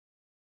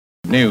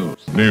News.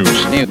 New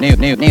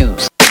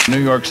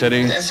York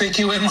City. The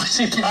FAQ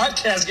NYC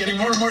podcast getting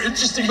more and more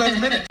interesting by the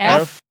minute.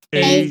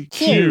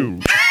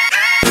 FAQ.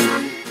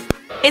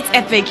 It's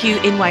FAQ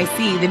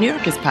NYC, the New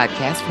Yorkers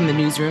podcast from the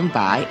newsroom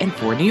by and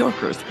for New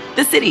Yorkers,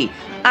 the city.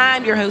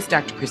 I'm your host,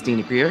 Dr.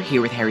 Christina Greer,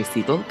 here with Harry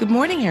Siegel. Good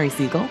morning, Harry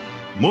Siegel.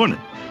 Morning.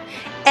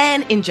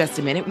 And in just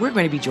a minute, we're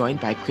going to be joined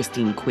by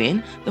Christine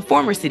Quinn, the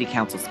former city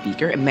council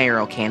speaker and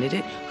mayoral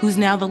candidate, who's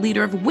now the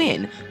leader of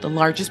WIN, the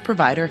largest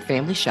provider of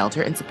family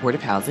shelter and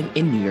supportive housing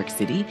in New York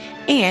City,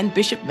 and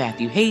Bishop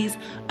Matthew Hayes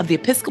of the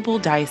Episcopal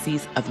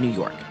Diocese of New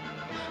York.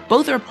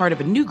 Both are a part of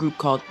a new group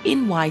called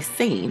NY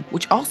Sane,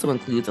 which also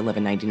includes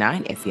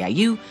 1199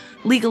 SEIU,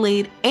 Legal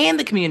Aid, and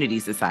the Community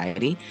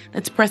Society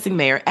that's pressing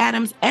Mayor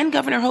Adams and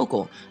Governor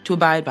Hochul to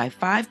abide by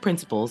 5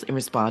 principles in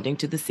responding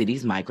to the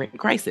city's migrant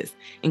crisis,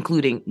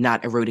 including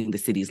not eroding the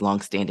city's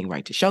longstanding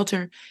right to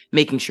shelter,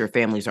 making sure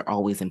families are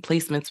always in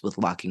placements with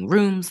locking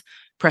rooms,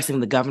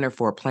 pressing the governor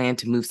for a plan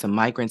to move some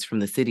migrants from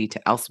the city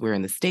to elsewhere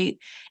in the state,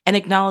 and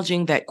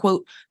acknowledging that,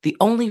 quote, the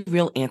only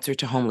real answer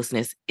to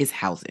homelessness is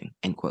housing,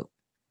 end quote.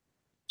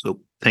 So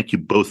thank you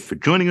both for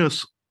joining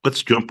us.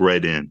 Let's jump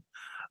right in.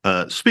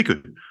 Speaker,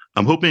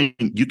 I'm hoping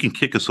you can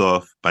kick us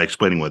off by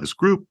explaining why this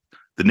group,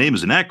 the name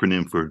is an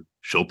acronym for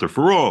Shelter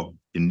for All,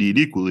 in Need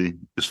Equally,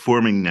 is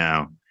forming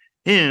now,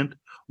 and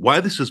why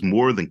this is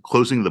more than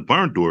closing the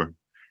barn door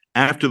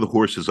after the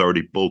horse has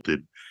already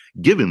bolted,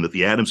 given that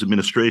the Adams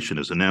administration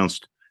has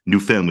announced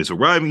new families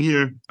arriving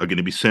here are going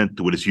to be sent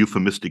to what is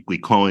euphemistically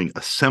calling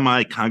a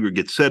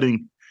semi-congregate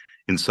setting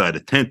inside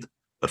a tent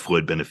at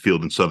Floyd Bennett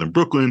Field in southern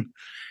Brooklyn.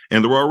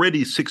 And there are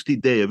already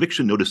 60-day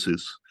eviction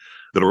notices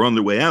that are on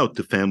their way out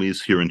to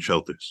families here in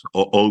shelters,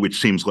 all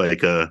which seems like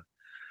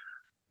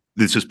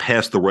this is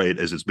past the right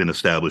as it's been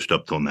established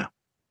up till now.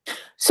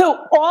 So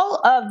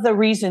all of the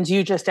reasons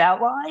you just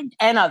outlined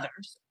and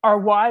others are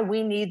why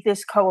we need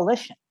this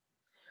coalition.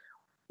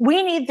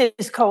 We need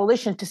this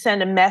coalition to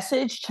send a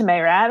message to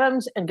Mayor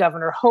Adams and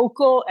Governor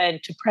Hochul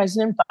and to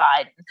President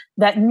Biden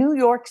that New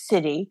York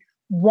City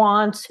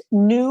wants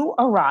new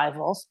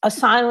arrivals,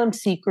 asylum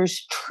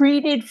seekers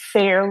treated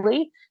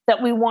fairly,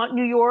 that we want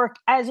New York,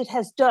 as it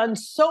has done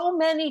so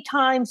many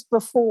times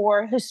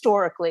before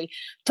historically,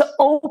 to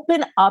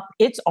open up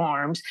its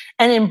arms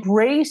and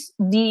embrace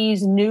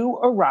these new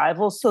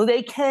arrivals so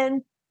they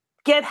can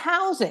get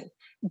housing,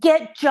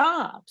 get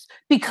jobs,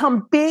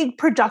 become big,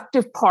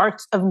 productive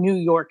parts of New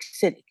York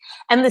City.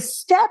 And the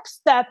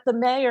steps that the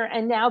mayor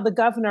and now the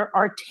governor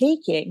are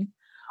taking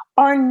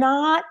are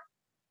not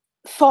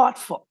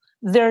thoughtful.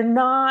 They're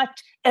not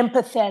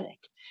empathetic.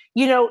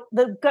 You know,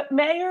 the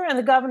mayor and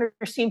the governor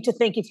seem to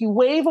think if you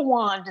wave a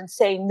wand and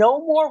say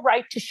no more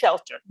right to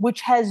shelter, which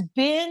has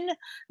been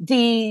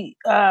the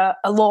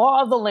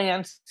law of the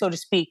land, so to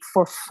speak,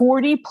 for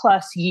 40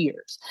 plus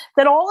years,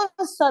 that all of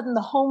a sudden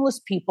the homeless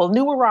people,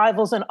 new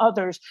arrivals and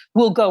others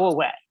will go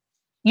away.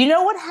 You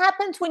know what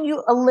happens when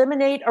you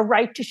eliminate a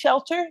right to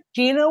shelter?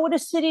 Do you know what a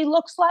city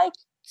looks like?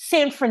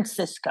 San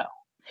Francisco.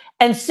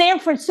 And San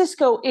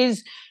Francisco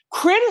is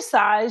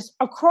criticized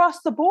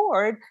across the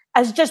board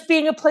as just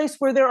being a place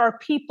where there are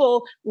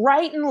people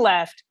right and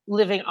left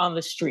living on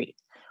the street.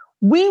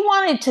 We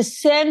wanted to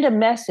send a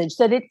message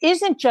that it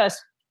isn't just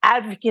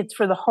advocates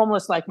for the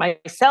homeless like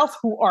myself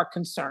who are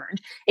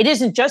concerned. It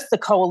isn't just the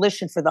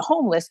Coalition for the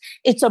Homeless.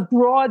 It's a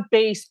broad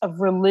base of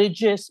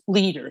religious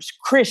leaders,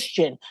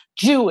 Christian,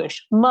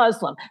 Jewish,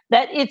 Muslim,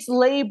 that it's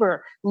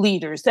labor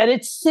leaders, that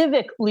it's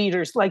civic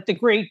leaders like the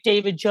great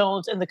David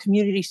Jones and the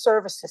Community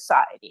Service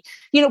Society.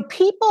 You know,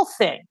 people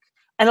think,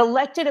 and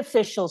elected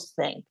officials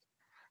think,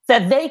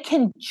 that they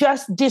can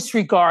just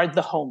disregard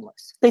the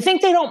homeless. They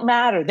think they don't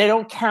matter. They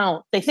don't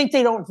count. They think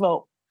they don't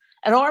vote.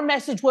 And our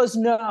message was,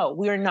 no,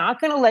 we are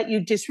not going to let you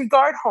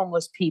disregard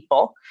homeless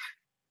people,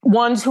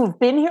 ones who've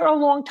been here a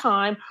long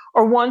time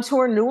or ones who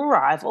are new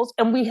arrivals.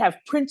 And we have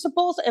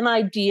principles and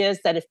ideas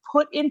that, if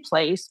put in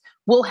place,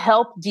 will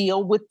help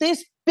deal with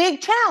this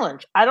big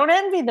challenge. I don't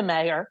envy the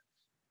mayor,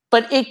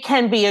 but it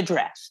can be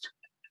addressed.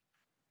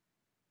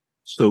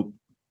 So,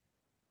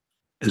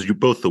 as you're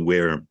both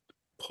aware,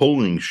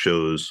 polling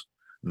shows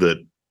that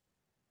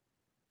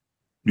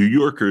New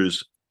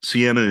Yorkers,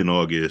 Siena in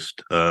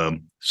August,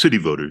 city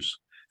voters,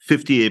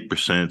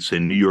 58% say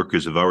New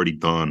Yorkers have already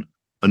done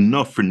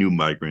enough for new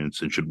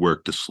migrants and should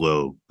work to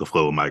slow the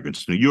flow of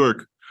migrants to New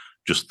York.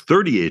 Just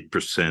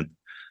 38%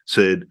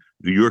 said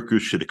New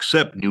Yorkers should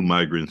accept new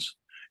migrants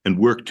and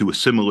work to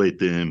assimilate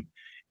them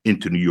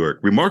into New York.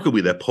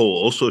 Remarkably, that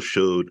poll also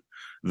showed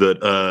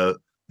that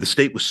the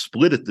state was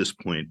split at this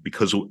point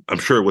because I'm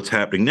sure what's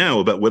happening now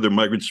about whether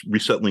migrants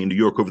resettling in New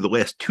York over the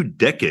last 2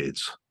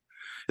 decades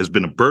has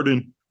been a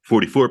burden,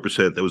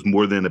 44%. That was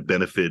more than a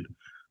benefit,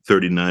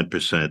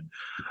 39%.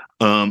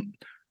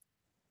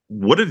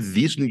 What are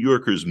these New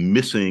Yorkers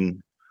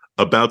missing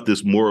about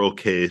this moral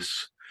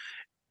case?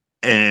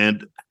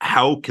 And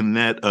how can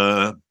that,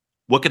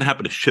 what can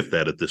happen to shift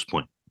that at this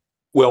point?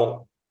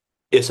 Well,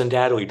 it's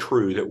undoubtedly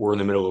true that we're in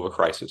the middle of a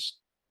crisis.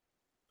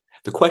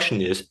 The question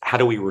is, how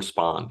do we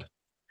respond?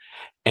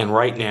 And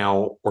right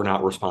now, we're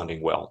not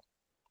responding well.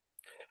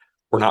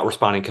 We're not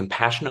responding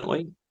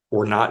compassionately.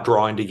 We're not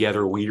drawing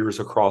together leaders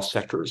across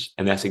sectors.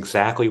 And that's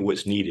exactly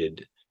what's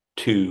needed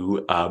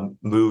to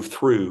move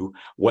through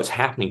what's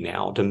happening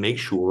now to make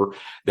sure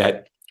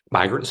that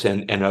migrants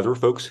and other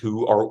folks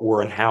who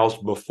were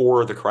unhoused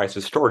before the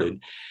crisis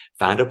started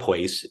find a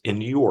place in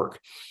New York.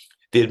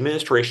 The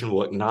administration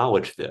will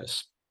acknowledge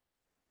this,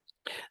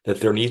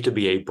 that there needs to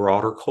be a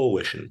broader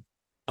coalition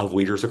of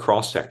leaders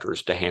across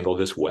sectors to handle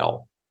this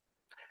well.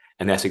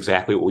 And that's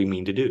exactly what we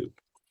mean to do.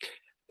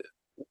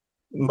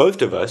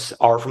 Most of us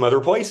are from other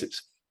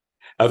places,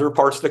 other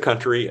parts of the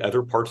country,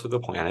 other parts of the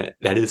planet.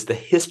 That is the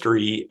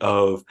history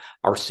of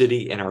our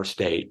city and our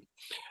state.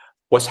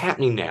 What's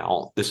happening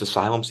now, this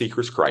asylum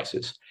seekers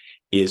crisis,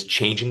 is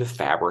changing the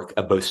fabric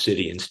of both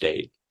city and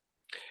state.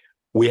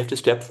 We have to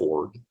step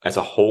forward as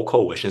a whole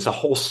coalition, as a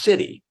whole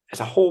city, as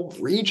a whole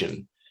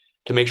region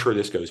to make sure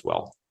this goes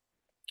well.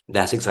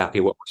 That's exactly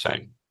what we're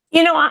saying.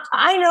 You know,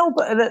 I know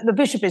the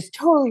bishop is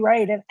totally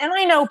right. And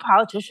I know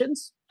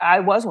politicians, I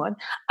was one,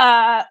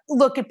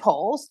 look at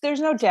polls,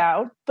 there's no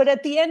doubt. But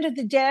at the end of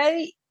the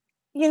day,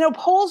 you know,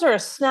 polls are a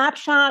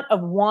snapshot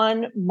of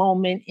one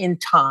moment in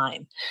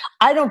time.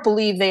 I don't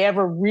believe they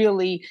ever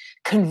really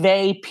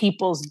convey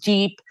people's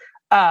deep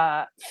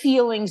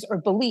feelings or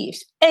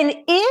beliefs. And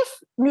if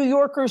New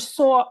Yorkers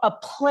saw a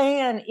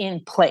plan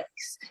in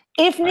place,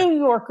 if New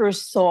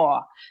Yorkers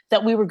saw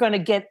that we were going to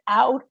get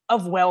out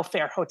of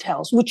welfare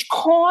hotels, which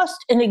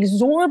cost an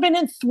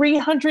exorbitant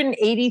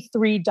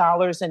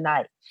 $383 a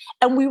night,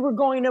 and we were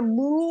going to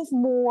move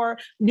more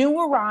new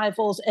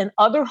arrivals and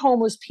other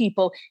homeless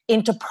people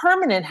into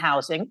permanent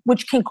housing,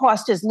 which can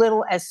cost as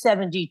little as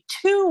 $72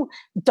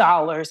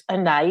 a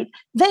night,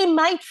 they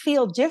might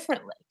feel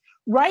differently.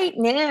 Right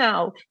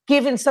now,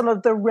 given some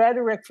of the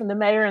rhetoric from the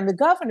mayor and the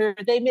governor,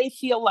 they may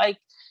feel like,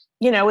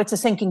 you know, it's a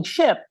sinking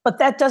ship, but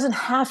that doesn't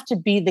have to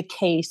be the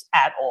case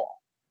at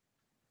all.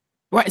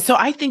 Right. So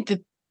I think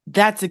that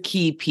that's a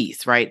key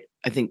piece, right?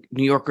 I think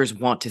New Yorkers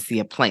want to see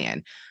a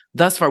plan.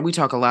 Thus far, we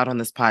talk a lot on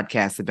this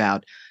podcast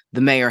about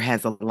the mayor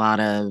has a lot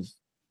of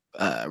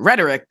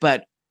rhetoric,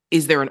 but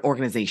is there an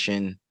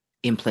organization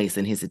in place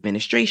in his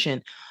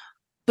administration?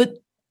 But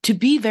to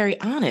be very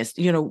honest,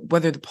 you know,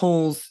 whether the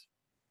polls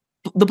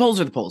are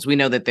the polls. We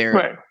know that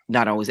they're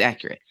not always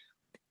accurate.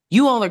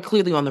 You all are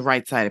clearly on the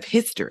right side of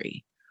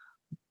history,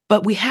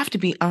 but we have to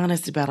be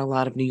honest about a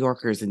lot of New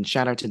Yorkers, and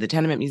shout out to the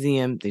Tenement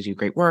Museum. They do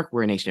great work.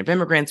 We're a nation of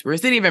immigrants. We're a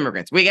city of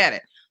immigrants. We get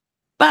it.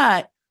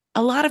 But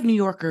a lot of New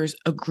Yorkers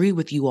agree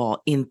with you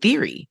all in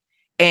theory,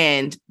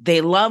 and they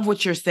love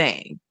what you're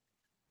saying.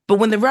 But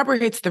when the rubber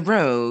hits the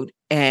road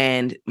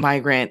and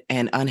migrant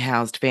and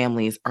unhoused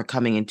families are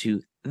coming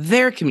into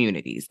their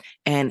communities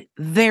and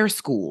their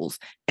schools,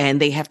 and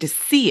they have to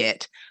see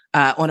it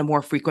on a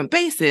more frequent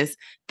basis,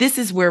 this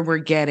is where we're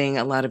getting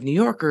a lot of New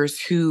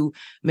Yorkers who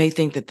may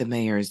think that the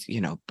mayor's,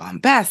 you know,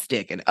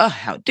 bombastic and, oh,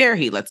 how dare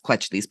he, let's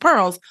clutch these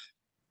pearls.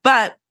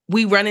 But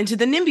we run into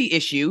the NIMBY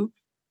issue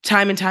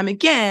time and time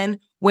again,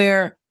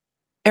 where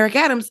Eric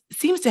Adams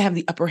seems to have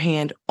the upper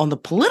hand on the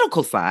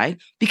political side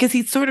because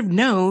he sort of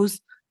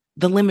knows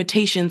the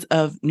limitations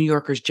of New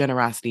Yorkers'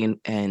 generosity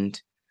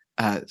and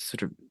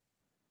sort of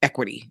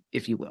equity,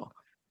 if you will.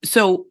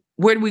 So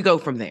where do we go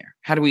from there?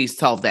 How do we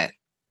solve that?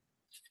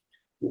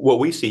 What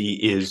we see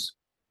is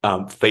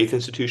faith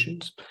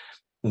institutions,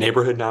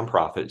 neighborhood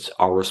nonprofits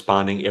are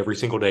responding every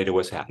single day to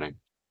what's happening.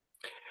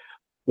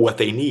 What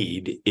they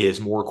need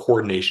is more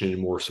coordination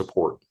and more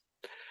support.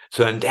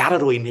 So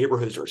undoubtedly,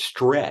 neighborhoods are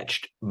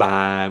stretched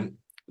by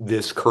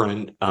this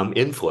current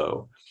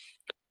inflow,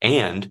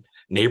 and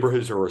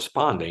neighborhoods are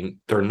responding.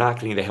 They're not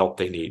getting the help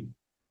they need.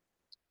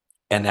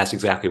 And that's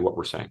exactly what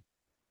we're saying.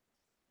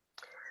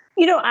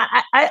 You know,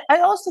 I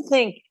also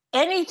think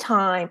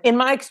anytime, in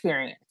my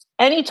experience,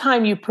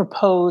 anytime you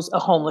propose a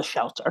homeless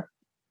shelter,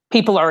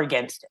 people are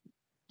against it.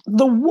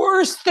 The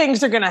worst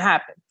things are going to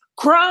happen.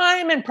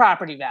 Crime and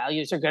property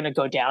values are going to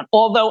go down.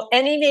 Although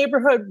any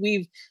neighborhood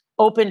we've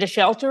opened a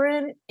shelter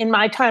in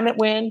my time at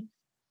Wynn,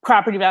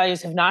 property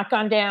values have not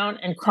gone down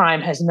and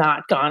crime has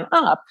not gone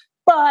up.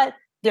 But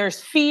there's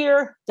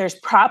fear, there's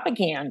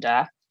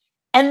propaganda.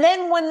 And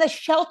then when the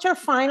shelter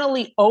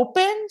finally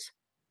opens,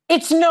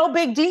 it's no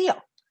big deal.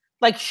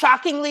 Like,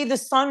 shockingly, the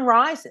sun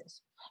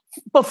rises.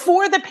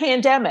 Before the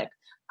pandemic,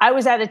 I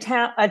was at a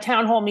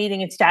town hall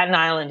meeting in Staten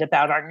Island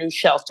about our new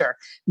shelter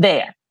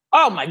there.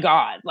 Oh my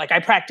God. Like, I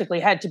practically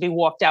had to be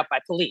walked out by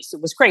police.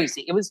 It was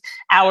crazy. It was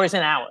hours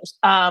and hours.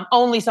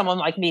 Only someone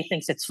like me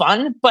thinks it's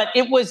fun, but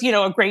it was, you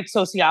know, a great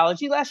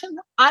sociology lesson.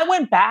 I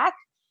went back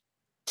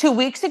 2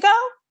 weeks ago.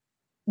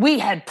 We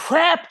had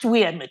prepped,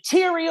 we had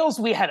materials,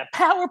 we had a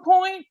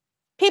PowerPoint.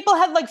 People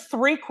had like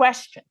 3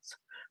 questions,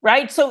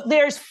 right? So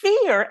there's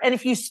fear. And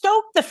if you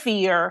stoke the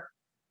fear,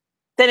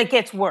 then it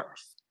gets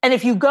worse. And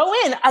if you go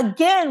in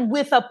again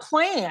with a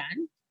plan,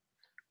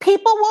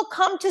 people will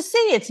come to see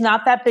it's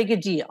not that big a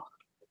deal.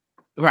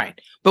 Right.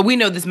 But we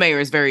know this mayor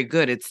is very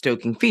good at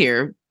stoking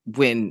fear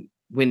when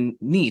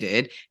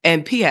needed.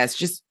 And P.S.,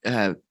 just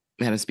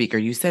Madam Speaker,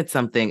 you said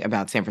something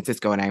about San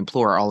Francisco, and I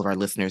implore all of our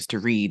listeners to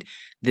read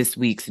this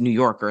week's New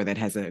Yorker that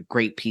has a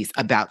great piece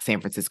about San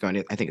Francisco,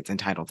 and I think it's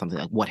entitled something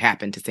like "What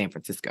Happened to San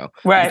Francisco,"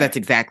 Right? Because that's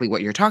exactly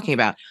what you're talking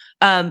about.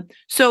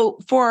 So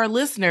for our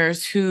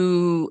listeners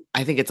who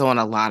I think it's on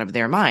a lot of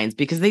their minds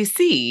because they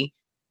see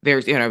I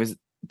was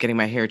getting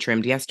my hair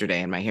trimmed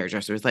yesterday, and my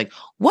hairdresser was like,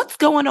 "What's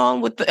going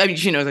on with the?" I mean,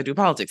 she knows I do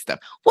politics stuff.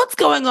 What's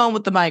going on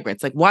with the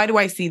migrants? Like, why do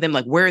I see them?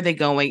 Like, where are they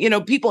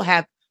going? People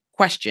have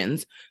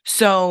questions.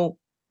 So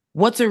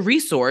what's a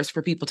resource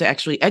for people to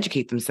actually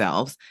educate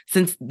themselves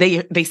since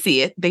they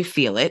see it, they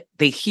feel it,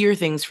 they hear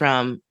things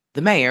from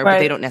the mayor, Right. but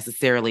they don't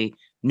necessarily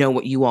know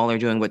what you all are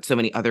doing, what so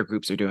many other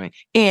groups are doing.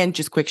 And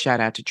just quick shout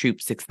out to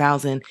Troop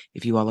 6000.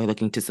 If you all are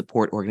looking to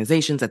support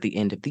organizations at the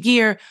end of the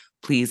year,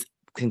 please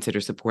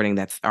consider supporting.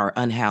 That's our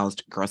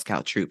unhoused Girl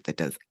Scout troop that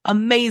does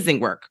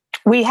amazing work.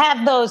 We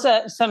have those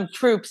some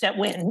troops that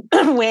win,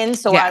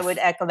 so Yes. I would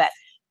echo that.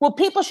 Well,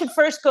 people should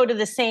first go to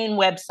the Sane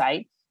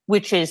website,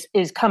 which is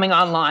coming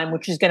online,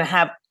 which is going to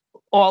have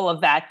all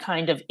of that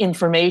kind of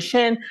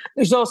information.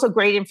 There's also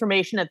great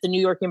information at the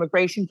New York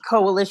Immigration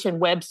Coalition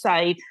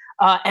website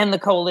and the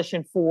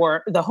Coalition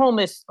for the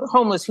Homeless,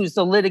 who's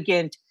the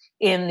litigant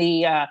in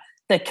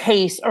the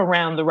case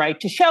around the right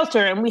to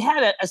shelter. And we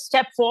had a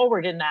step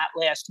forward in that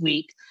last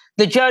week.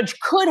 The judge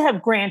could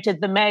have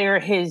granted the mayor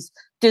his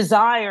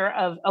desire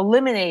of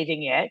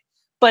eliminating it,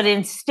 but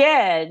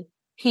instead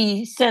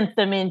he sent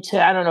them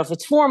into, I don't know if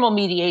it's formal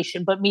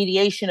mediation, but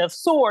mediation of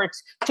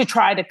sorts to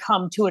try to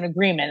come to an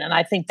agreement. And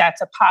I think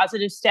that's a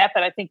positive step,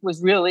 and I think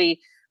was really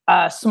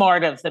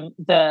smart of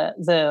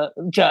the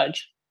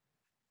judge.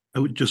 I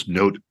would just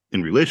note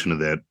in relation to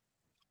that,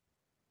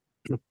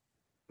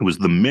 it was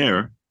the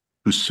mayor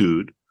who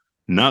sued,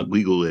 not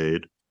legal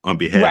aid, on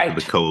behalf of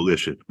the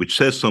coalition, which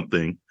says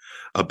something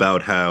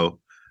about how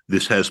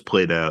this has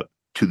played out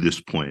to this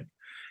point.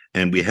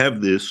 And we have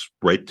this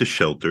right to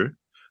shelter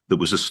that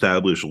was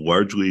established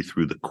largely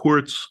through the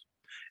courts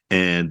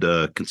and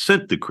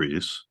consent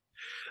decrees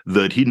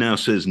that he now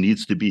says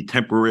needs to be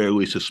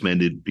temporarily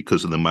suspended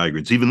because of the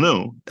migrants, even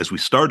though, as we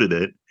started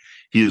it,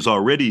 he is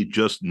already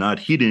just not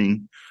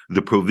heeding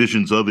the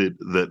provisions of it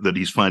that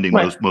he's finding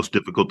most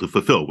difficult to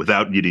fulfill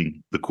without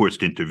needing the courts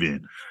to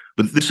intervene.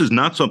 But this is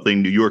not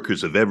something New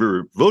Yorkers have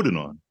ever voted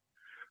on.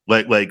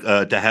 Like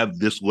to have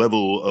this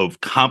level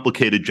of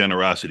complicated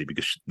generosity,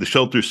 because the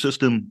shelter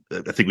system,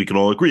 I think we can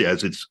all agree,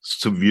 has its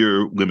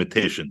severe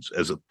limitations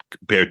as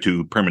compared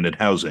to permanent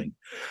housing.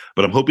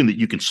 But I'm hoping that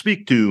you can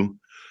speak to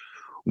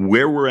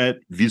where we're at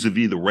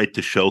vis-a-vis the right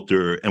to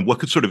shelter and what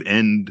could sort of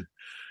end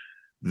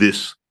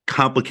this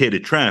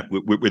complicated trap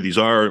where these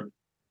are,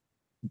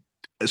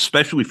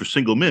 especially for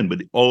single men,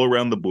 but all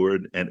around the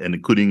board and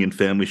including in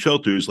family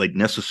shelters, like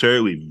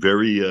necessarily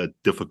very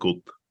difficult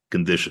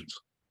conditions.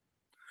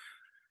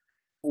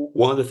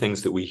 One of the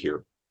things that we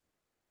hear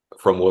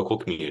from local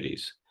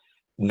communities,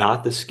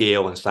 not the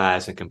scale and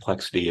size and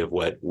complexity of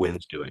what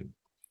Wynn's doing,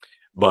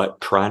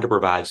 but trying to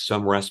provide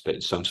some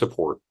respite, some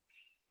support,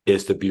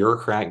 is the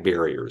bureaucratic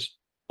barriers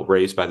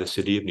raised by the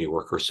city of New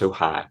York are so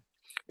high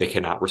they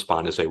cannot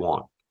respond as they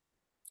want.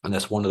 And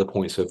that's one of the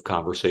points of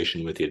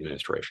conversation with the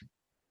administration.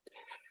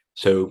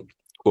 So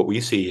what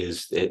we see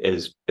is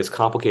as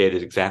complicated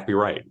as exactly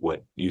right,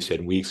 what you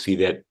said. We see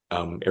that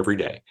every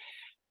day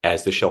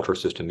as the shelter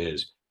system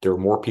is. There are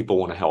more people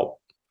want to help.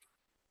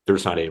 They're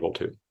just not able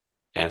to.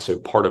 And so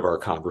part of our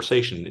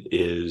conversation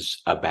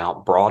is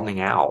about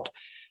broadening out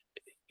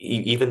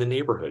even the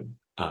neighborhood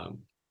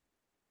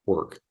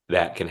work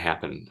that can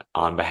happen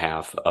on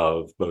behalf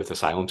of both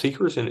asylum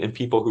seekers and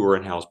people who were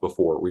in house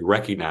before. We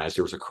recognize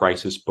there was a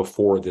crisis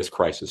before this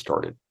crisis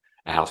started,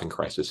 a housing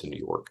crisis in New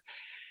York,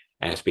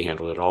 and it's being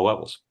handled at all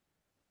levels.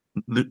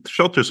 The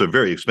shelters are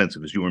very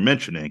expensive, as you were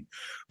mentioning,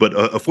 but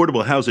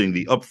affordable housing,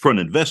 the upfront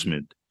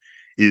investment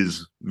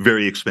is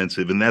very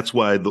expensive. And that's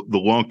why the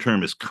long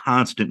term is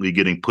constantly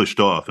getting pushed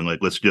off. And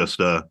let's just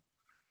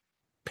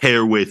pay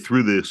our way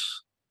through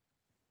this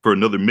for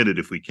another minute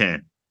if we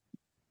can.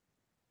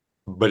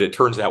 But it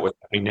turns out what's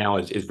happening now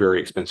is very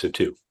expensive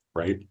too,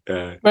 right?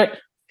 Right.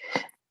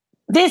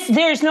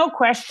 There's no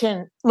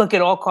question. Look,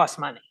 it all costs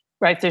money,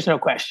 right? There's no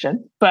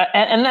question. But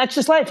and that's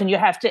just life, and you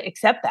have to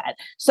accept that.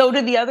 So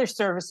do the other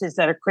services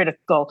that are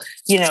critical,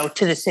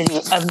 to the city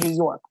of New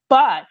York.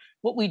 But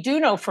what we do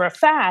know for a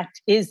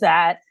fact is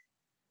that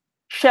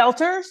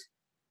shelters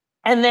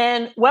and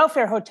then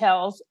welfare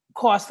hotels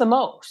cost the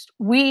most.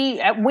 We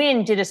at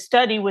Wynn did a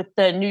study with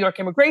the New York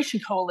Immigration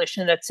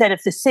Coalition that said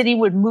if the city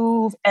would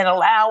move and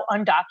allow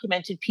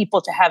undocumented people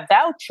to have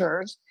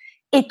vouchers,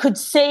 it could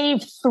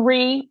save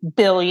 $3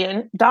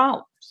 billion.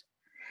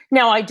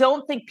 Now, I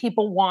don't think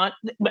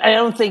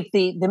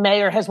the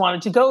mayor has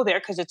wanted to go there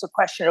because it's a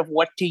question of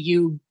what do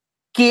you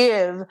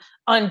give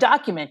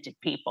undocumented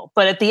people.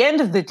 But at the end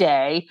of the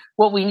day,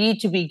 what we need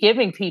to be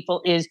giving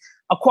people is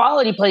a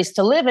quality place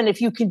to live. And if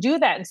you can do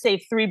that and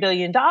save $3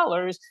 billion,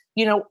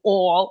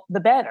 all the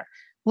better.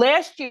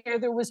 Last year,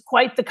 there was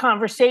quite the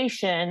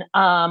conversation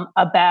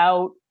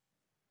about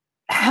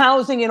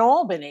housing in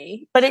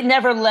Albany, but it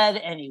never led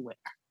anywhere.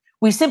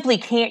 We simply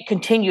can't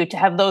continue to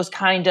have those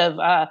kind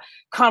of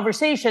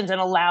conversations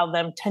and allow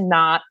them to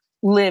not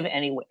live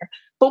anywhere.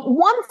 But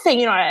one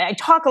thing, I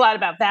talk a lot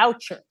about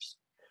vouchers.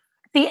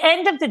 The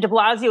end of the de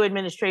Blasio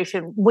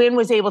administration, Wynne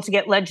was able to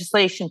get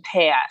legislation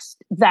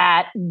passed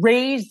that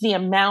raised the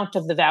amount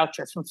of the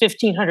voucher from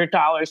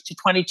 $1,500 to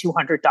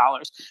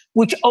 $2,200,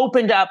 which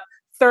opened up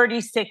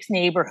 36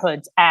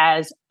 neighborhoods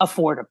as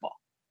affordable.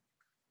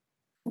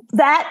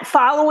 That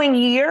following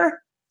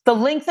year, the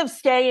length of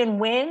stay in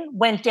Wynne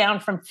went down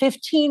from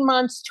 15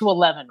 months to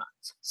 11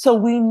 months. So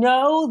we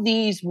know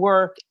these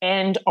work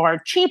and are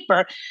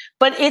cheaper,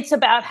 but it's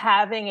about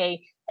having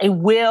a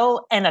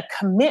will and a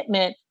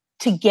commitment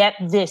to get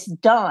this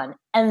done.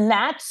 And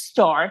that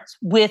starts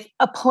with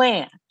a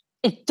plan.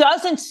 It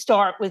doesn't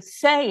start with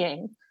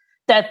saying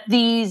that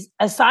these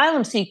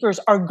asylum seekers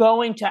are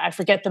going to, I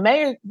forget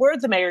the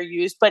word the mayor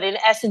used, but in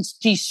essence,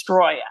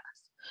 destroy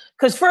us.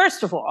 Because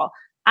first of all,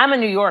 I'm a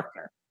New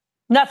Yorker.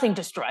 Nothing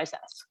destroys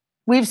us.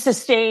 We've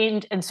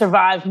sustained and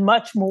survived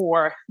much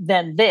more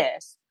than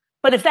this.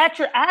 But if that's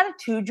your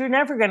attitude, you're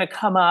never going to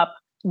come up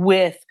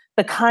with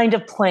the kind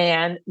of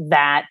plan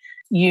that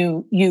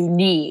you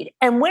need.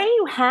 And when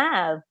you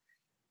have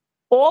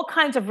all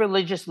kinds of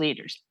religious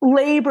leaders,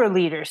 labor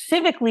leaders,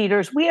 civic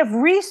leaders, we have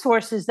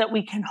resources that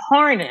we can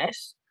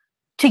harness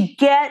to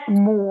get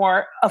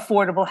more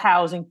affordable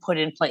housing put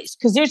in place.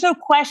 Because there's no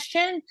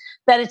question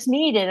that it's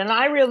needed. And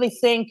I really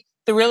think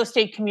the real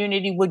estate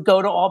community would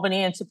go to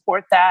Albany and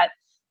support that,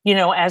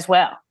 as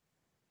well.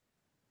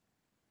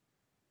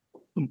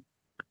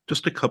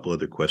 Just a couple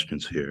other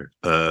questions here.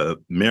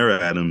 Mayor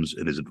Adams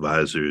and his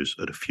advisors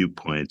at a few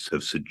points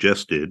have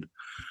suggested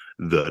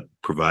that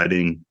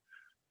providing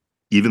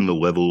even the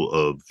level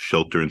of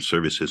shelter and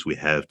services we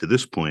have to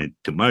this point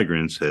to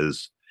migrants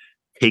has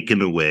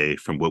taken away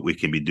from what we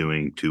can be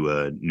doing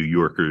to New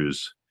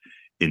Yorkers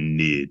in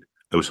need.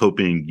 I was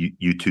hoping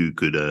you two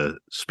could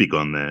speak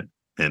on that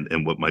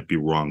and what might be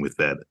wrong with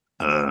that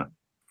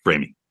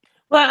framing.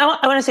 Well,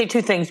 I want to say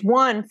two things.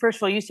 One, first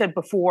of all, you said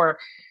before,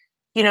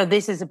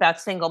 this is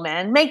about single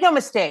men. Make no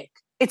mistake,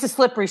 it's a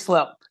slippery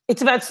slope.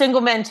 It's about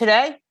single men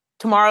today.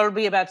 Tomorrow it'll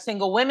be about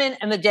single women.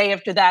 And the day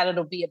after that,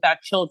 it'll be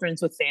about children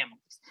with families.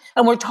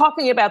 And we're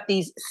talking about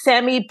these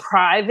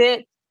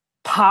semi-private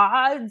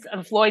pods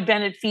on Floyd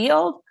Bennett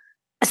Field.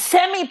 A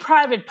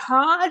semi-private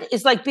pod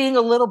is like being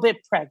a little bit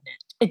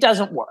pregnant. It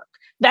doesn't work.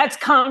 That's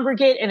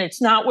congregate, and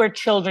it's not where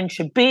children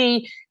should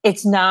be.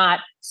 It's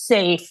not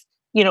safe,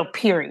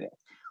 period.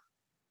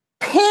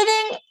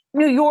 Pitting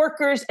New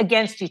Yorkers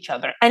against each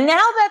other. And now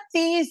that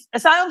these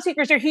asylum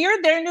seekers are here,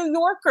 they're New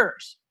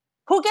Yorkers.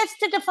 Who gets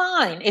to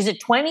define? Is it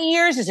 20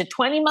 years? Is it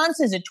 20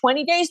 months? Is it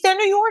 20 days? They're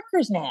New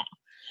Yorkers now.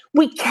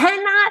 We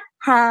cannot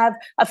have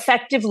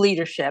effective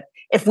leadership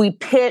if we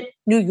pit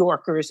New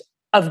Yorkers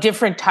of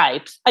different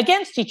types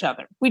against each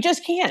other. We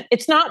just can't.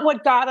 It's not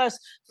what got us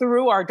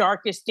through our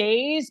darkest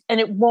days, and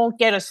it won't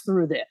get us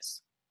through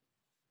this.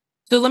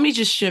 So let me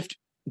just shift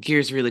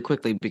gears really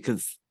quickly,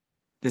 because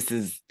this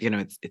is,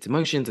 it's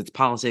emotions, it's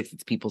politics,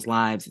 it's people's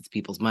lives, it's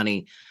people's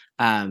money.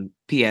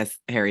 P.S.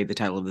 Harry, the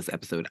title of this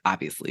episode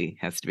obviously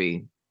has to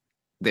be,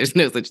 there's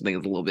no such thing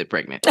as a little bit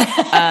pregnant.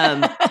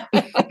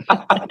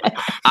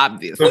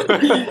 Obviously.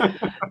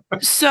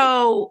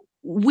 So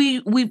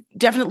we've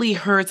definitely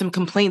heard some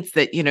complaints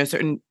that,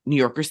 certain New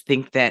Yorkers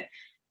think that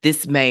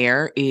this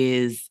mayor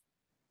is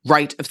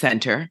right of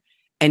center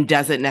and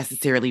doesn't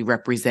necessarily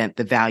represent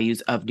the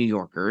values of New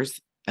Yorkers,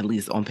 at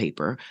least on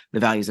paper, the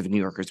values of New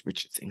Yorkers,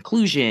 which is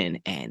inclusion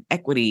and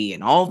equity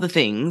and all the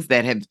things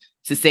that have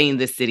sustained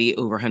this city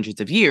over hundreds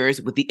of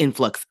years with the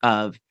influx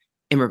of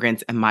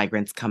immigrants and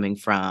migrants coming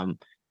from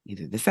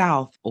either the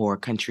South or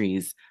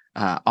countries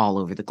all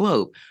over the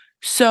globe.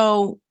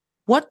 So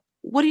what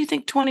do you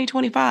think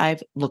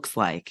 2025 looks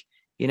like?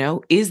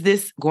 Is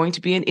this going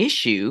to be an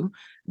issue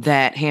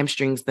that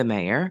hamstrings the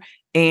mayor?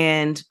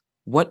 And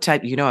what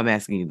type, I'm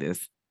asking you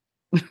this.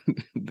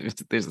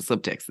 There's a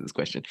subtext to this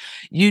question.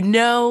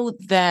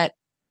 That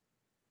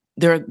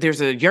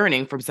there's a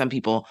yearning from some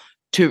people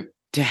to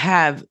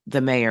have the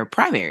mayor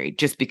primary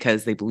just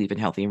because they believe in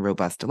healthy and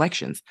robust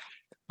elections.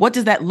 What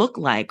does that look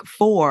like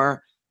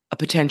for a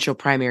potential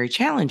primary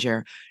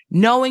challenger,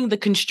 knowing the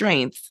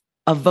constraints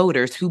of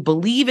voters who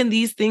believe in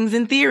these things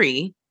in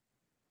theory,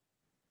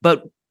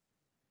 but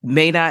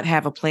may not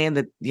have a plan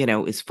that,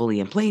 is fully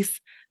in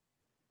place?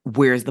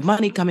 Where's the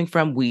money coming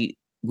from? We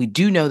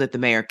do know that the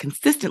mayor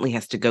consistently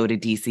has to go to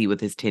DC with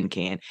his tin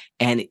can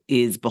and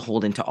is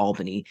beholden to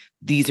Albany.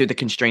 These are the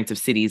constraints of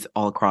cities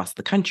all across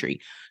the country.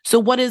 So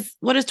what does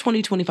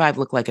 2025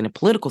 look like in a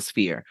political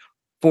sphere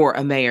for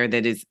a mayor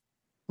that is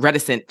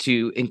reticent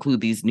to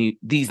include these new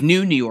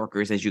New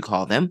Yorkers, as you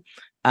call them,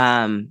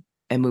 and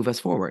move us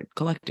forward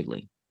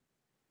collectively?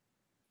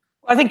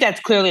 I think that's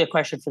clearly a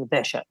question for the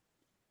bishop.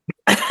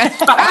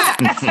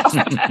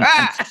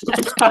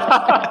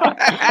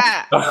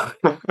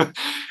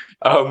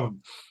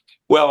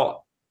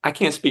 Well, I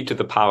can't speak to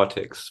the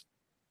politics.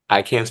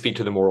 I can speak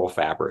to the moral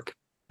fabric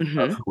of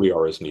who we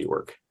are as New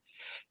York.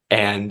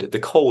 And the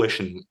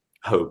coalition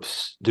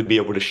hopes to be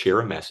able to share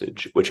a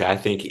message, which I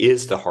think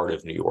is the heart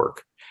of New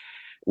York,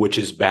 which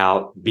is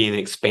about being an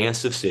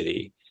expansive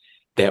city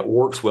that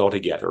works well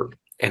together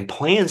and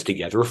plans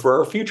together for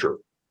our future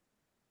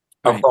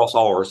across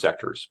all our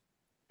sectors.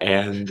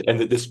 And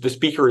the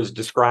speaker has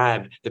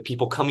described the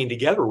people coming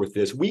together with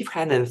this. We've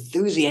had an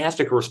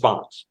enthusiastic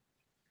response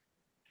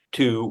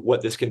to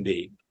what this can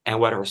be and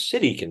what our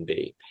city can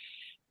be.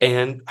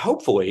 And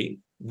hopefully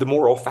the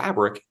moral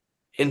fabric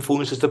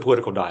influences the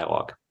political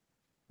dialogue.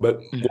 But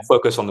we'll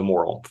focus on the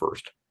moral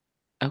first.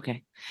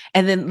 Okay.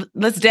 And then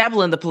let's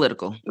dabble in the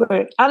political.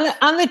 Right. On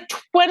the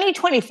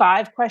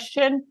 2025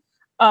 question,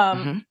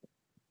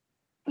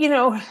 you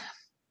know,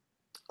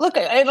 look,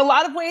 in a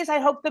lot of ways, I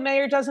hope the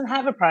mayor doesn't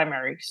have a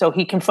primary so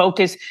he can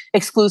focus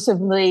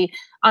exclusively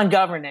on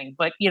governing.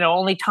 But, you know,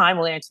 only time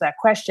will answer that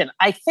question.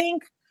 I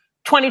think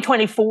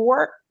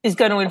 2024 is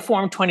going to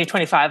inform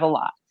 2025 a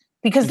lot.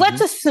 Because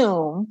let's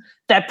assume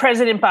that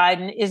President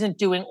Biden isn't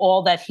doing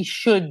all that he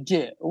should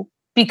do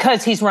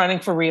because he's running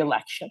for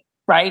re-election,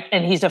 right?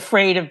 And he's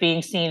afraid of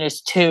being seen as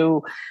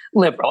too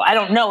liberal. I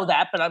don't know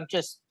that, but I'm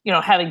just, you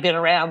know, having been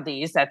around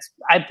these,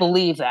 I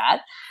believe that.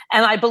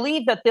 And I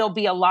believe that there'll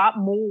be a lot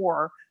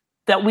more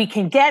that we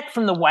can get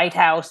from the White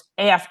House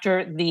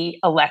after the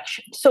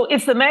election. So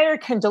if the mayor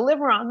can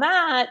deliver on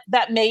that,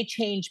 that may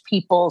change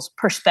people's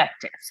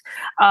perspectives.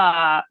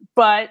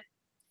 But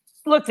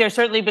look, there's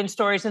certainly been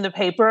stories in the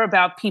paper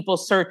about people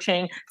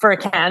searching for a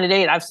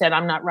candidate. I've said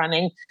I'm not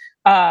running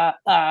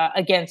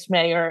against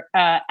Mayor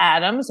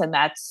Adams, and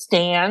that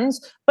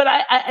stands. But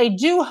I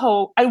do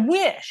hope, I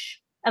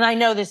wish, and I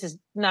know this is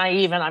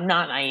naive and I'm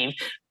not naive,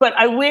 but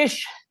I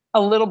wish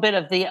a little bit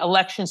of the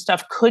election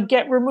stuff could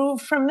get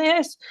removed from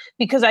this,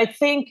 because I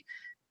think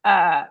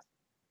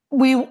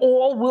we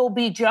all will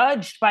be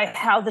judged by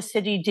how the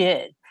city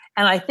did.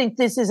 And I think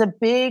this is a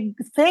big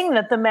thing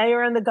that the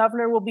mayor and the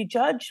governor will be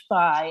judged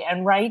by.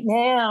 And right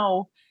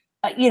now,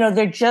 you know,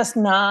 they're just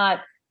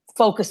not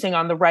focusing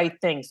on the right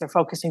things. They're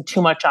focusing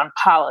too much on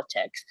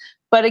politics.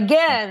 But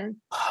again,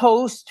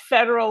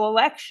 post-federal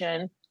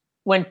election,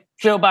 when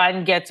Joe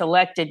Biden gets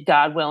elected,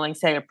 God willing,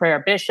 say a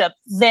prayer bishop,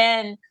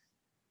 then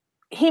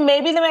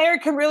maybe the mayor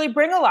can really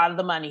bring a lot of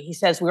the money he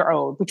says we're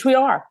owed, which we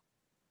are.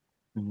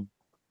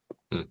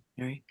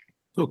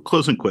 So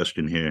closing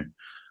question here.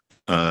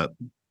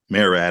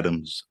 Mayor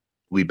Adams,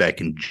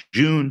 back in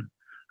June,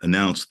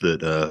 announced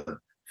that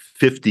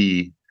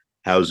 50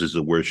 houses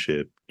of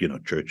worship, you know,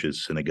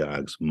 churches,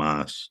 synagogues,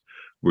 mosques,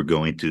 were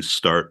going to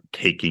start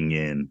taking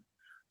in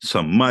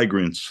some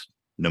migrants,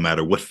 no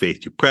matter what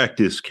faith you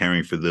practice.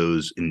 Caring for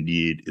those in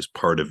need is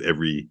part of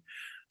every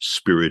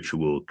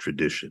spiritual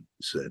tradition,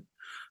 he said.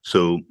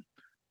 So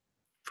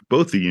for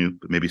both of you,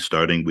 maybe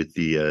starting with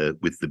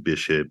the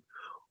bishop,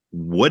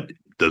 what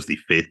does the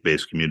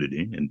faith-based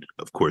community, and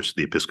of course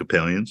the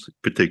Episcopalians in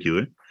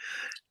particular,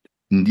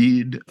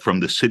 need from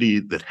the city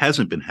that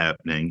hasn't been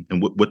happening?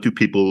 And what do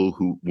people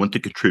who want to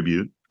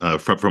contribute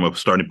from a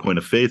starting point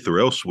of faith or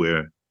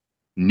elsewhere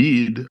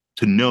need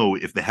to know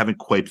if they haven't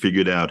quite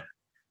figured out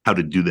how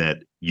to do that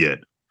yet?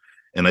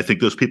 And I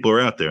think those people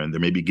are out there, and they're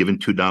maybe giving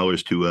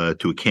 $2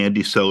 to a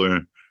candy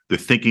seller. They're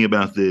thinking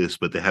about this,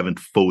 but they haven't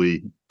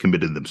fully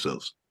committed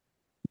themselves.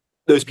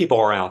 Those people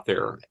are out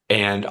there,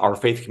 and our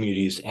faith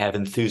communities have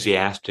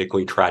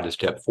enthusiastically tried to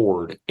step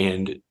forward.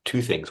 And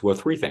three things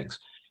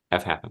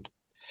have happened.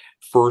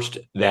 First,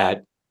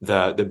 that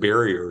the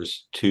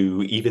barriers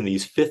to even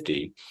these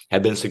 50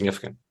 have been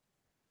significant.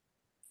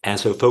 And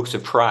so folks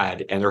have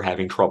tried and they're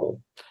having trouble.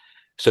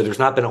 So there's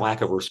not been a lack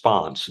of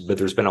response, but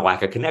there's been a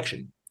lack of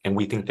connection. And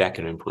we think that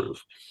can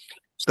improve.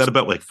 Is that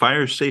about like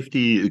fire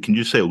safety? Can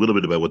you say a little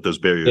bit about what those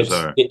barriers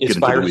are? It's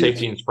fire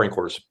safety and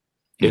sprinklers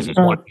is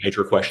one of the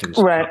major questions.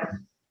 Right.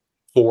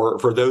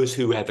 For those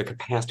who have the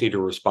capacity to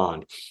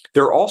respond.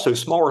 There are also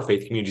smaller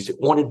faith communities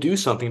that want to do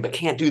something but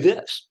can't do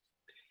this.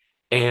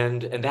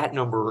 And that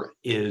number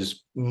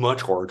is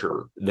much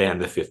larger than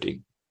the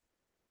 50.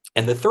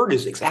 And the third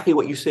is exactly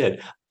what you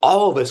said.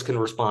 All of us can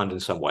respond in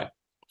some way.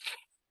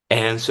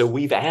 And so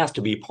we've asked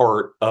to be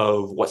part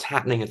of what's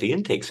happening at the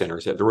intake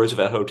centers at the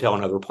Roosevelt Hotel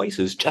and other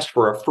places, just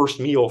for a first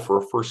meal, for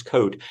a first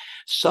coat,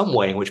 some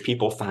way in which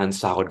people find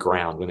solid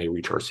ground when they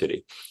reach our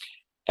city.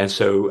 And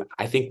so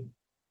I think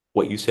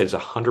what you said is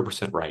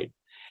 100% right.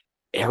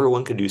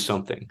 Everyone can do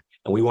something,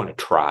 and we want to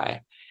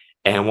try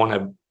and want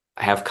to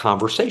have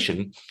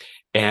conversation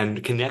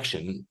and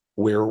connection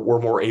where we're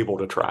more able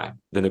to try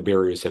than the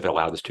barriers have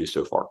allowed us to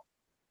so far.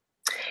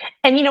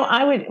 And, you know,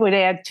 I would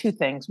add two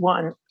things.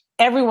 One,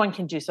 everyone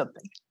can do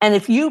something. And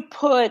if you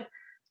put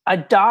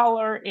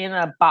 $1 in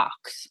a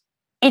box,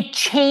 it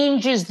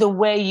changes the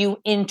way you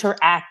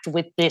interact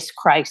with this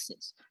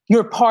crisis.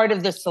 You're part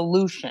of the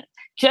solution,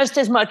 just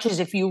as much as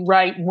if you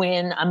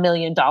win $1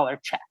 million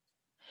check.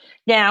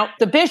 Now,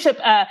 the bishop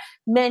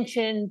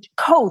mentioned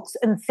coats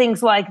and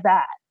things like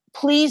that.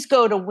 Please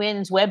go to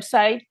WIN's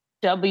website,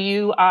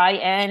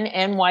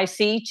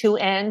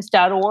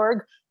 WINNYC.org.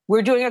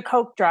 We're doing a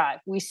coat drive.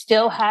 We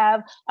still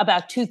have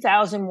about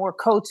 2,000 more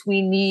coats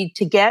we need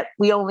to get.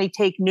 We only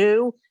take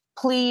new.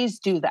 Please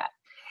do that.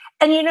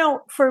 And,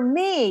 for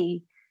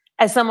me,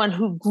 as someone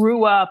who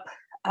grew up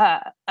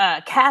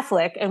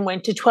Catholic and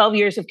went to 12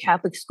 years of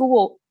Catholic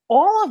school,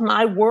 all of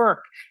my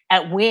work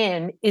at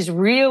Winn is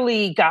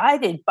really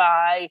guided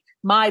by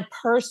my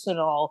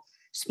personal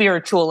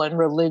spiritual and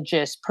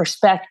religious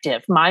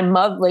perspective. My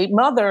late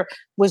mother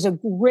was a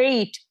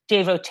great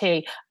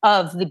devotee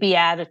of the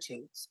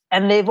Beatitudes,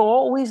 and they've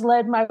always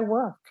led my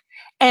work.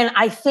 And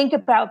I think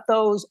about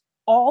those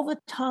all the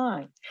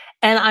time.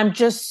 And I'm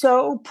just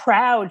so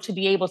proud to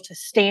be able to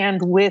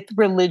stand with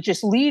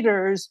religious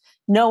leaders,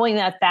 knowing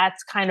that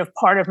that's kind of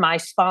part of my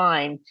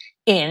spine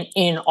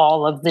in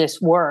all of this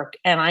work.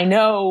 And I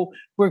know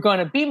we're going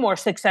to be more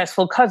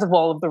successful because of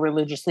all of the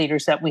religious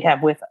leaders that we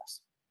have with us.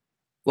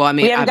 Well, I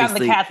mean, we haven't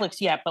gotten the Catholics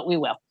yet, but we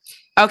will.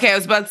 Okay, I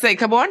was about to say,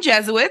 come on,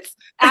 Jesuits.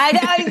 I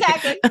know,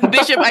 exactly.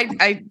 Bishop,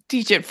 I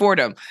teach at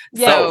Fordham.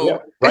 Yeah.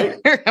 So right.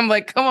 I'm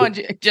like, come on,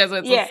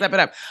 Jesuits, let's step it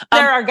up.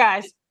 There are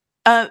guys.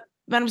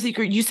 Madam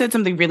Speaker, you said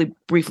something really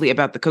briefly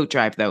about the coat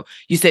drive, though.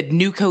 You said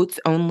new coats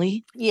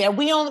only? Yeah,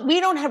 we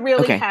don't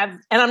have,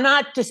 and I'm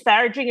not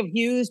disparaging of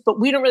Hughes, but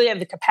we don't really have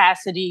the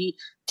capacity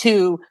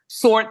to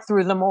sort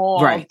through them all,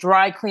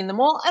 dry clean them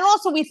all. And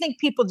also we think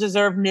people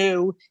deserve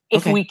new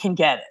if we can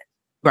get it.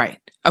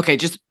 Right. Okay.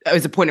 Just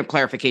as a point of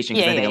clarification,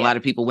 because I think a lot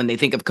of people, when they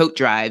think of coat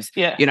drives,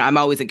 I'm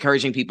always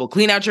encouraging people,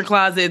 clean out your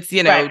closets,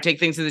 take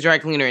things to the dry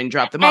cleaner and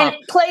drop them off.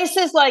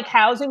 Places like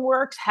Housing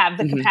Works have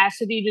the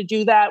capacity to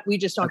do that. We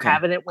just don't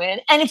have it at Winn.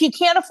 And if you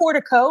can't afford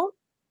a coat,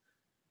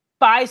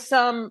 buy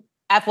some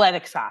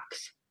athletic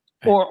socks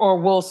or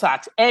wool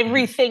socks.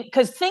 Everything.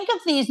 Because think of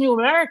these new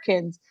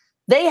Americans,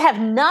 they have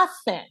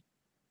nothing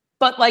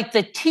but like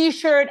the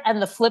t-shirt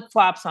and the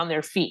flip-flops on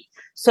their feet.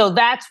 So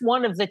that's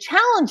one of the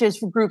challenges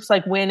for groups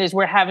like Winn is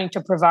we're having to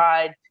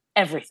provide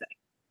everything.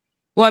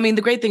 Well, I mean,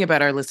 the great thing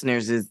about our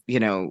listeners is,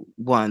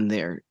 one,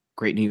 they're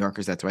great New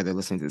Yorkers. That's why they're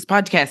listening to this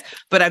podcast.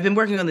 But I've been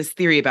working on this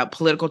theory about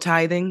political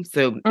tithing.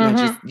 So not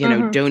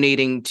just,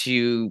 donating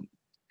to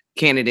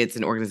candidates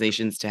and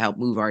organizations to help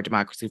move our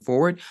democracy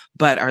forward,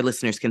 but our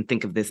listeners can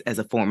think of this as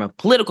a form of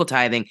political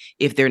tithing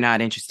if they're not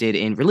interested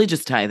in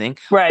religious tithing,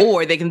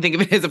 or they can think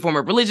of it as a form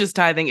of religious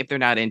tithing if they're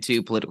not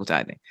into political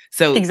tithing.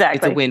 So it's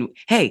a win.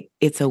 Hey,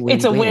 it's a win.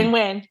 It's a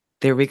win-win.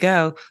 There we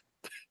go.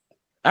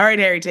 All right,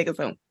 Harry, take us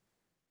home.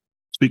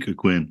 Speaker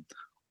Quinn,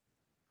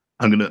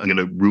 I'm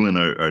gonna ruin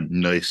our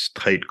nice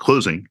tight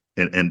closing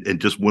and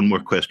just one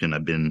more question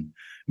I've been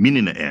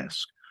meaning to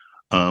ask.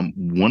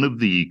 One of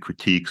the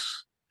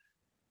critiques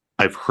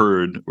I've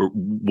heard, or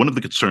one of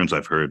the concerns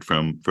I've heard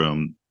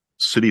from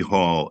City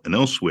Hall and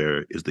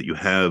elsewhere, is that you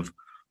have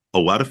a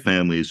lot of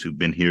families who've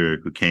been here,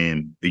 who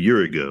came a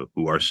year ago,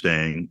 who are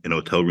staying in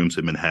hotel rooms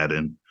in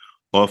Manhattan,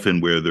 often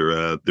where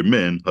they're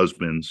men,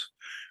 husbands,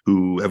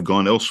 who have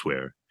gone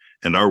elsewhere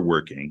and are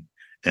working.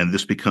 And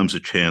this becomes a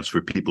chance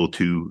for people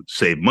to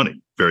save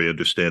money, very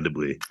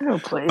understandably,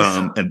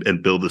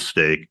 and build a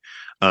stake.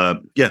 I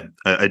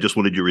just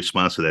wanted your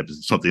response to that.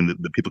 It's something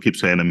that people keep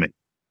saying to me.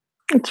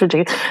 It's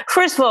ridiculous.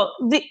 First of all,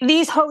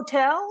 these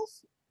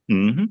hotels,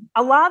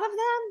 a lot of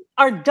them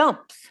are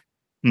dumps,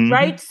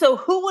 right? So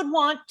who would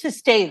want to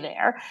stay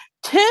there?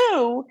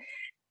 Two,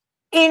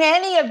 in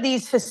any of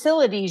these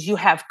facilities, you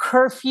have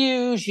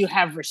curfews, you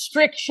have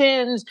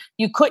restrictions,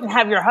 you couldn't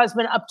have your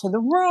husband up to the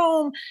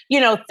room,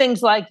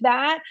 things like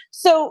that.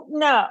 So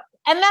no.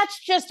 And that's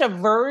just a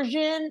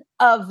version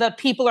of the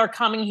people are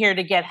coming here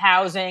to get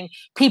housing.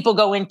 People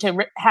go into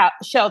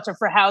shelter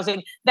for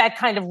housing, that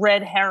kind of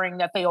red herring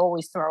that they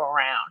always throw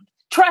around.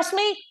 Trust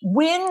me,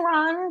 Winn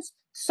runs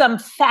some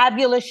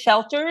fabulous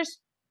shelters.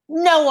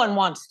 No one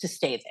wants to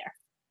stay there.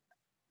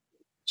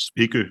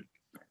 Speaker,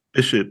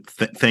 Bishop,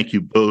 thank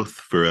you both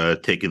for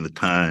taking the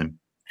time.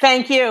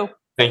 Thank you.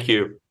 Thank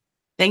you.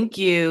 Thank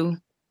you.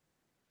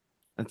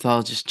 Let's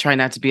all just try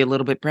not to be a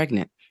little bit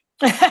pregnant.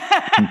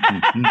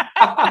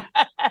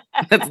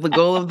 That's the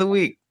goal of the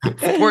week.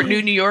 Support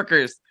new New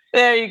Yorkers.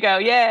 There you go.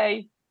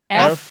 Yay.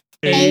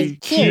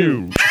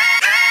 FAQ.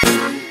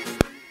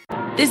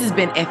 This has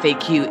been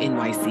FAQ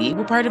NYC.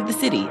 We're part of The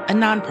City, a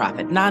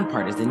nonprofit,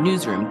 nonpartisan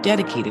newsroom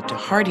dedicated to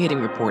hard-hitting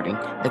reporting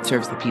that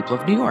serves the people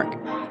of New York.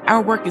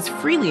 Our work is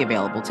freely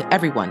available to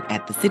everyone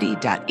at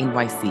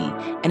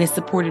thecity.nyc and is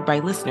supported by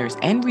listeners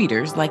and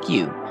readers like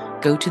you.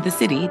 Go to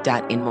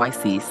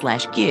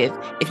thecity.nyc/give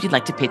if you'd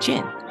like to pitch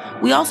in.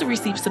 We also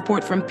receive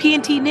support from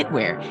P&T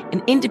Knitwear,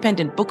 an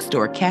independent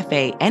bookstore,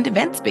 cafe, and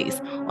event space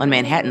on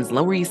Manhattan's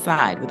Lower East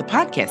Side with a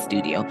podcast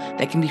studio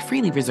that can be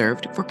freely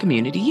reserved for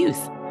community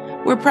use.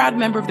 We're a proud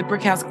member of the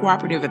Brickhouse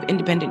Cooperative of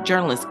Independent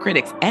Journalists,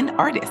 Critics, and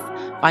Artists.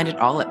 Find it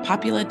all at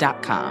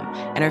popula.com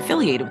and are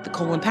affiliated with the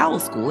Colin Powell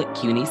School at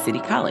CUNY City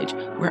College,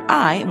 where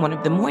I am one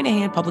of the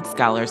Moynihan Public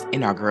Scholars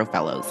Inaugural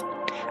Fellows.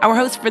 Our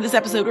hosts for this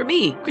episode were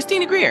me,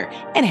 Christina Greer,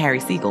 and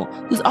Harry Siegel,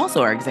 who's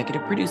also our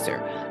executive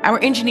producer. Our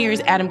engineer is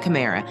Adam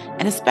Camara,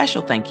 and a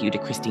special thank you to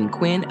Christine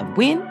Quinn of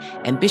Winn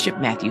and Bishop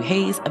Matthew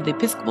Hayes of the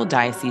Episcopal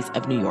Diocese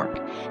of New York.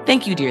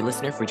 Thank you, dear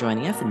listener, for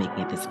joining us and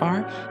making it this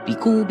far. Be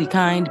cool, be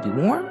kind, be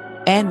warm,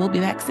 and we'll be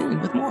back soon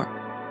with more.